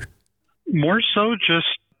director? More so just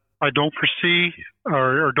I don't foresee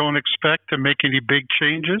or don't expect to make any big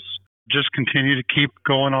changes. Just continue to keep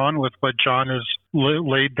going on with what John has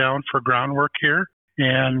laid down for groundwork here,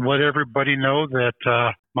 and let everybody know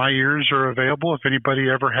that my ears are available. If anybody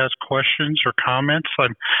ever has questions or comments,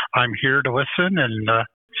 I'm here to listen and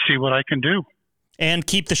see what I can do. And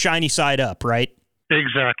keep the shiny side up, right?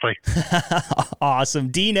 Exactly. Awesome.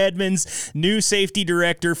 Dean Edmunds, new safety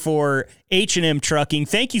director for H&M Trucking.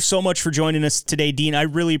 Thank you so much for joining us today, Dean. I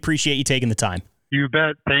really appreciate you taking the time. You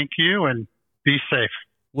bet. Thank you, and be safe.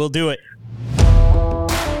 We'll do it.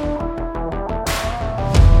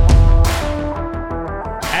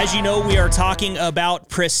 As you know, we are talking about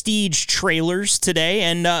Prestige trailers today,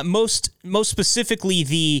 and most specifically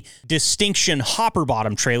the Distinction Hopper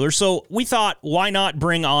Bottom trailer. So we thought, why not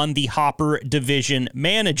bring on the Hopper Division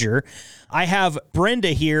Manager? I have Brenda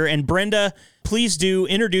here, and Brenda, please do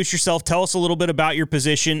introduce yourself. Tell us a little bit about your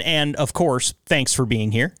position, and of course, thanks for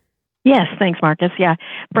being here. Yes, thanks, Marcus. Yeah,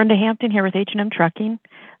 Brenda Hampton here with H&M Trucking.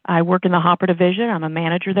 I work in the Hopper Division. I'm a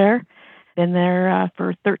manager there. Been there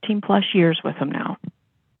for 13 plus years with them now.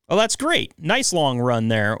 Oh, that's great. Nice long run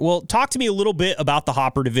there. Well, talk to me a little bit about the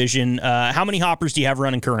Hopper Division. How many hoppers do you have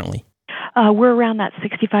running currently? We're around that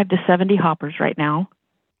 65 to 70 hoppers right now.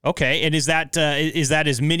 Okay, and is that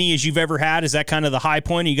as many as you've ever had? Is that kind of the high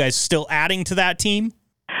point? Are you guys still adding to that team?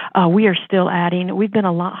 We are still adding. We've been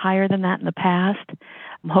a lot higher than that in the past.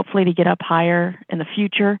 Hopefully to get up higher in the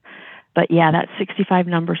future. But yeah, that 65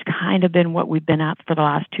 number's kind of been what we've been at for the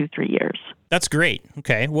last 2-3 years. That's great.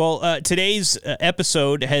 Okay. Well, today's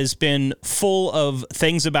episode has been full of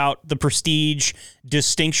things about the Prestige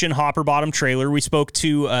Distinction Hopper Bottom trailer. We spoke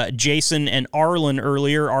to Jason and Arlen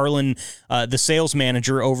earlier. Arlen, the sales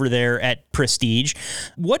manager over there at Prestige.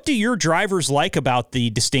 What do your drivers like about the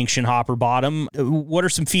Distinction Hopper Bottom? What are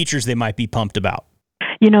some features they might be pumped about?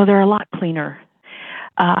 They're a lot cleaner.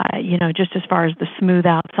 Just as far as the smooth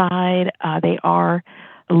outside, they are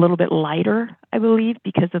a little bit lighter, I believe,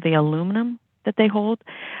 because of the aluminum that they hold.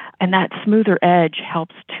 And that smoother edge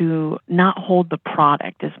helps to not hold the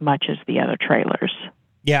product as much as the other trailers.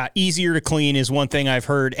 Yeah, easier to clean is one thing I've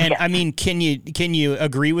heard. And I mean, can you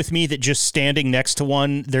agree with me that just standing next to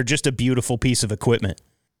one, they're just a beautiful piece of equipment?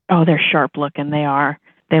 Oh, they're sharp looking. They are.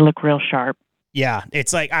 They look real sharp. Yeah,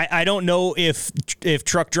 it's like I don't know if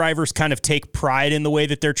truck drivers kind of take pride in the way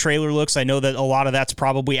that their trailer looks. I know that a lot of that's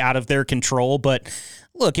probably out of their control, but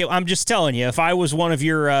look, I'm just telling you, if I was one of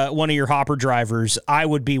your hopper drivers, I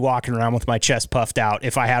would be walking around with my chest puffed out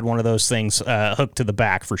if I had one of those things hooked to the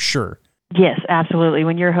back for sure. Yes, absolutely.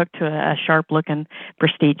 When you're hooked to a sharp-looking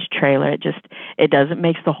Prestige trailer, it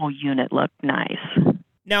makes the whole unit look nice.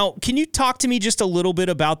 Now, can you talk to me just a little bit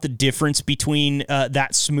about the difference between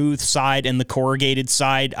that smooth side and the corrugated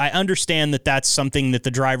side? I understand that that's something that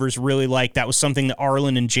the drivers really like. That was something that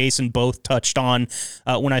Arlen and Jason both touched on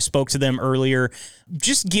when I spoke to them earlier.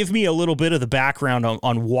 Just give me a little bit of the background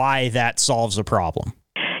on why that solves a problem.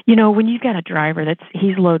 When you've got a driver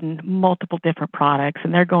he's loading multiple different products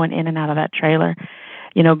and they're going in and out of that trailer,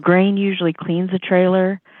 grain usually cleans the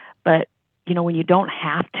trailer, but when you don't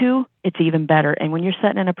have to, it's even better. And when you're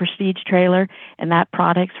sitting in a Prestige trailer and that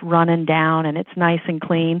product's running down and it's nice and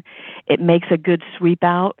clean, it makes a good sweep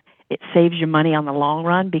out. It saves you money on the long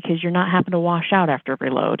run because you're not having to wash out after every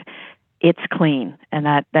load. It's clean, and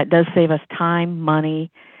that does save us time,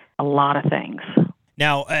 money, a lot of things.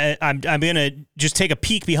 Now, I'm going to just take a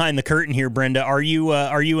peek behind the curtain here, Brenda. Are you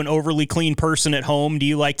an overly clean person at home? Do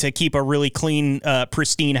you like to keep a really clean,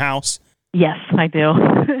 pristine house? Yes, I do.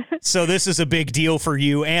 So this is a big deal for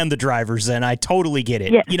you and the drivers then. I totally get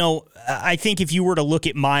it. Yes. I think if you were to look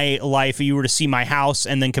at my life, if you were to see my house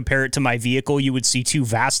and then compare it to my vehicle, you would see two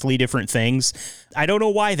vastly different things. I don't know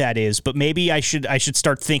why that is, but maybe I should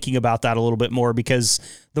start thinking about that a little bit more, because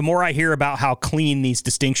the more I hear about how clean these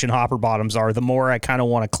Distinction Hopper Bottoms are, the more I kind of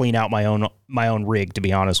want to clean out my own rig, to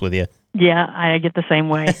be honest with you. Yeah, I get the same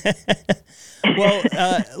way. Well,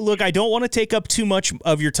 look, I don't want to take up too much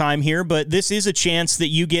of your time here, but this is a chance that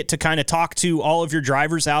you get to kind of talk to all of your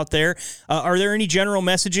drivers out there. Are there any general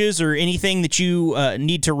messages or anything that you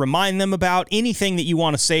need to remind them about? Anything that you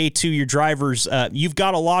want to say to your drivers? You've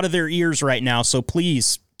got a lot of their ears right now, so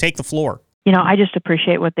please take the floor. I just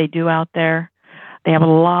appreciate what they do out there. They have a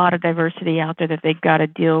lot of diversity out there that they've got to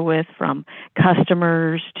deal with, from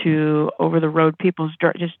customers to over-the-road people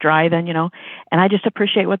just driving, And I just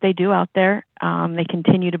appreciate what they do out there. They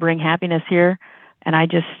continue to bring happiness here, and I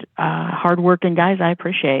just hardworking guys I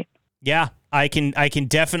appreciate. Yeah, I can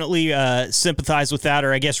definitely sympathize with that,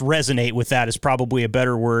 or I guess resonate with that is probably a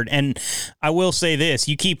better word. And I will say this: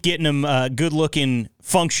 you keep getting them good-looking,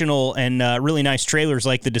 functional, and really nice trailers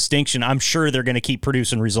like the Distinction. I'm sure they're going to keep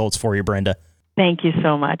producing results for you, Brenda. Thank you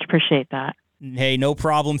so much. Appreciate that. Hey, no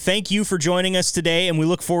problem. Thank you for joining us today, and we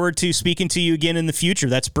look forward to speaking to you again in the future.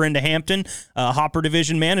 That's Brenda Hampton, Hopper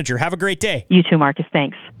Division Manager. Have a great day. You too, Marcus.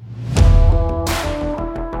 Thanks.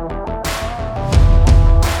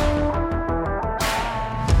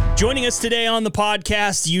 Joining us today on the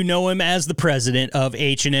podcast, you know him as the president of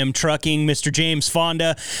H&M Trucking, Mr. James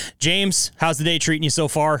Fonda. James, how's the day treating you so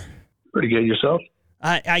far? Pretty good. Yourself?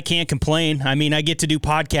 I can't complain. I mean, I get to do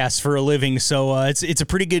podcasts for a living, so it's a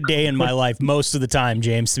pretty good day in my life most of the time,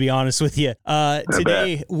 James, to be honest with you.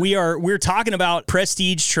 Today, we're talking about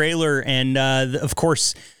Prestige Trailer and, of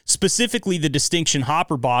course, specifically the Distinction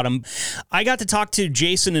Hopper Bottom. I got to talk to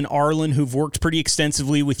Jason and Arlen, who've worked pretty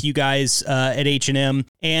extensively with you guys at H&M,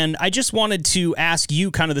 and I just wanted to ask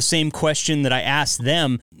you kind of the same question that I asked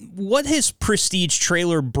them. What has Prestige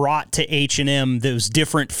Trailer brought to H&M that was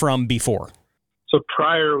different from before? So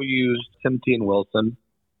prior, we used Timothy and Wilson,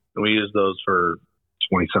 and we used those for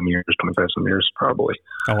 20-some years, 25-some years, probably.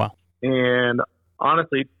 Oh, wow. And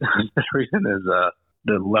honestly, the reason is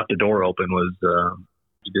they left the door open was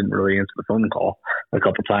you didn't really answer the phone call a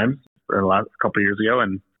couple times a couple years ago.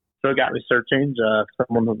 And so it got me searching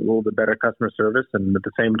someone with a little bit better customer service. And at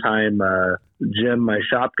the same time, Jim, my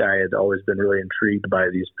shop guy, had always been really intrigued by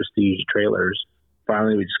these Prestige trailers.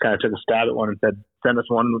 Finally, we just kind of took a stab at one and said, send us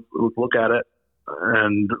one, let's look at it.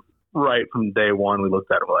 And right from day one, we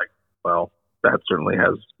looked at it, we're like, well, that certainly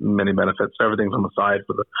has many benefits. Everything's on the side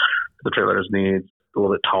for the trailer's needs. A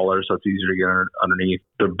little bit taller, so it's easier to get underneath.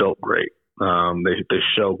 They're built great. They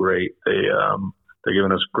show great. They're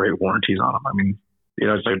giving us great warranties on them. I mean,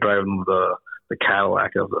 it's like driving the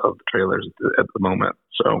Cadillac of the trailers at the moment.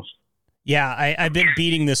 So. Yeah, I've been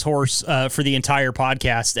beating this horse for the entire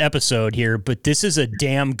podcast episode here, but this is a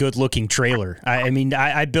damn good-looking trailer. I mean,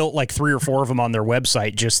 I built like 3 or 4 of them on their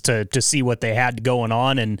website just to see what they had going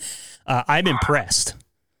on, and I'm impressed.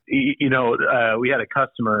 We had a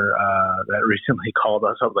customer that recently called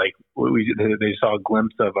us up, like they saw a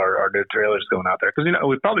glimpse of our new trailers going out there. Because,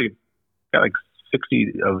 we probably got like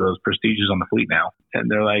 60 of those Prestiges on the fleet now.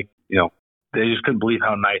 And they're like, they just couldn't believe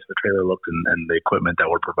how nice the trailer looked and the equipment that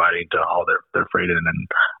we're providing to haul their freight in. And,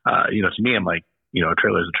 to me, I'm like, a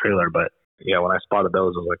trailer's a trailer. But, yeah, when I spotted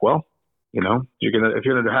those, I was like, well, if you're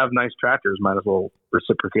gonna have nice tractors, might as well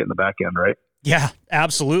reciprocate in the back end, right? Yeah,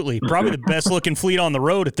 absolutely. Probably the best looking fleet on the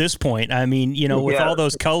road at this point. I mean, with all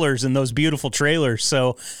those colors and those beautiful trailers.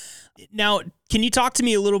 So now, can you talk to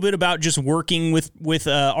me a little bit about just working with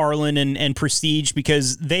Arlen and Prestige?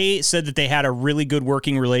 Because they said that they had a really good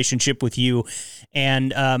working relationship with you.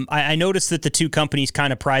 And I noticed that the two companies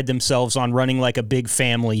kind of pride themselves on running like a big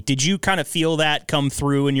family. Did you kind of feel that come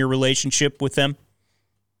through in your relationship with them?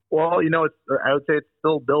 Well, I would say it's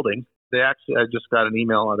still building. I just got an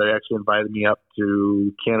email. They actually invited me up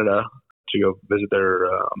to Canada to go visit their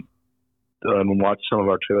and watch some of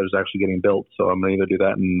our trailers actually getting built. So I'm going to either do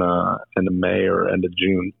that in end of May or end of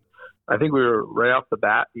June. I think we were right off the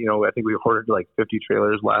bat. I think we ordered like 50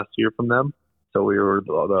 trailers last year from them. So we were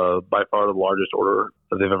by far the largest order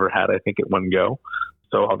that they've ever had, I think, at one go.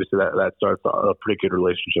 So obviously that starts a pretty good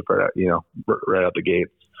relationship right out the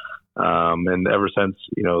gates. And ever since,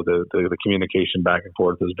 the communication back and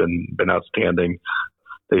forth has been outstanding.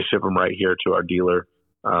 They ship them right here to our dealer,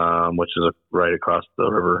 which is right across the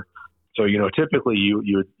river. So, typically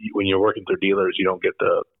you when you're working through dealers, you don't get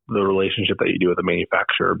the relationship that you do with the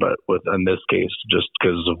manufacturer. But in this case, just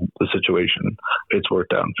because of the situation, it's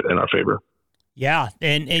worked out in our favor. Yeah.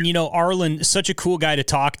 And Arlen, such a cool guy to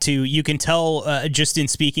talk to. You can tell just in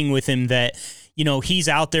speaking with him that, he's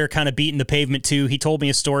out there kind of beating the pavement too. He told me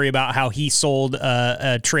a story about how he sold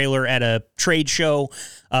a trailer at a trade show,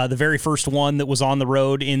 the very first one that was on the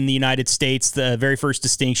road in the United States, the very first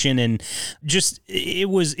Distinction. And just, it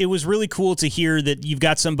was really cool to hear that you've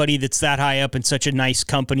got somebody that's that high up in such a nice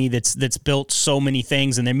company that's built so many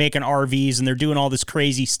things, and they're making RVs and they're doing all this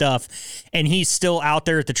crazy stuff. And he's still out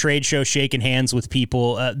there at the trade show shaking hands with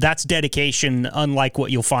people. That's dedication, unlike what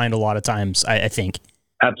you'll find a lot of times, I think.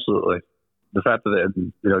 Absolutely. The fact that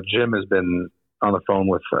Jim has been on the phone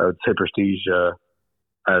with I would say Prestige.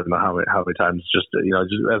 I don't know how many times. Just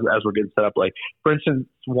as we're getting set up. Like for instance,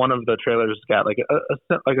 one of the trailers got like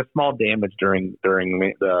a small damage during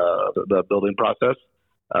the building process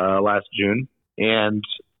last June, and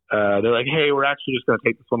they're like, "Hey, we're actually just going to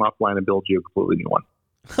take this one offline and build you a completely new one."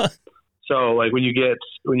 So like when you get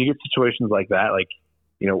situations like that, like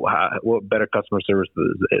what better customer service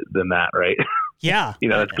than that, right? Yeah.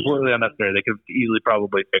 It's completely unnecessary. They could easily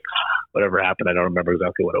probably fix whatever happened. I don't remember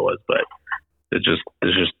exactly what it was, but it's just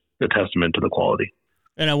a testament to the quality.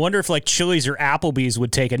 And I wonder if like Chili's or Applebee's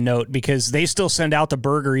would take a note, because they still send out the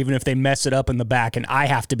burger even if they mess it up in the back, and I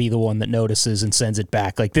have to be the one that notices and sends it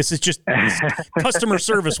back. Like this is just customer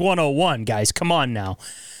service 101, guys. Come on now.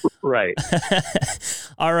 Right.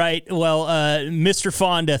 All right. Well, Mr.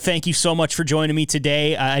 Fonda, thank you so much for joining me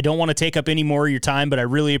today. I don't want to take up any more of your time, but I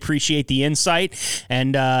really appreciate the insight,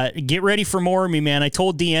 and get ready for more of me, man. I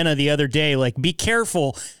told Deanna the other day, like, be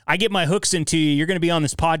careful. I get my hooks into you. You're going to be on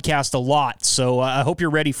this podcast a lot. So I hope you're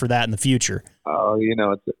ready for that in the future. Oh,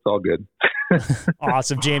 it's all good.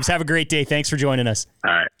 Awesome, James. Have a great day. Thanks for joining us.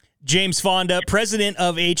 All right. James Fonda, president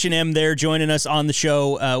of H&M there, joining us on the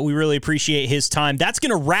show. We really appreciate his time. That's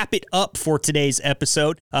going to wrap it up for today's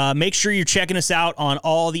episode. Make sure you're checking us out on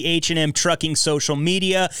all the H&M Trucking social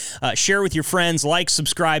media. Share with your friends, like,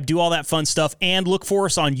 subscribe, do all that fun stuff, and look for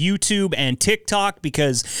us on YouTube and TikTok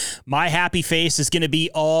because my happy face is going to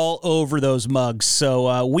be all over those mugs.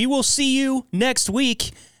 So we will see you next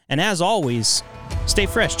week. And as always, stay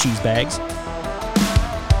fresh, cheese bags.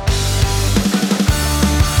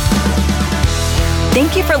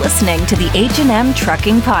 Thank you for listening to the H&M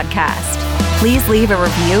Trucking Podcast. Please leave a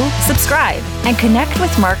review, subscribe, and connect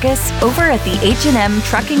with Marcus over at the H&M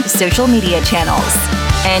Trucking social media channels.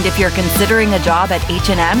 And if you're considering a job at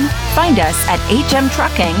H&M, find us at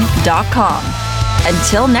hmtrucking.com.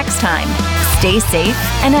 Until next time, stay safe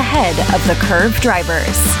and ahead of the curve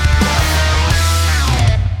drivers.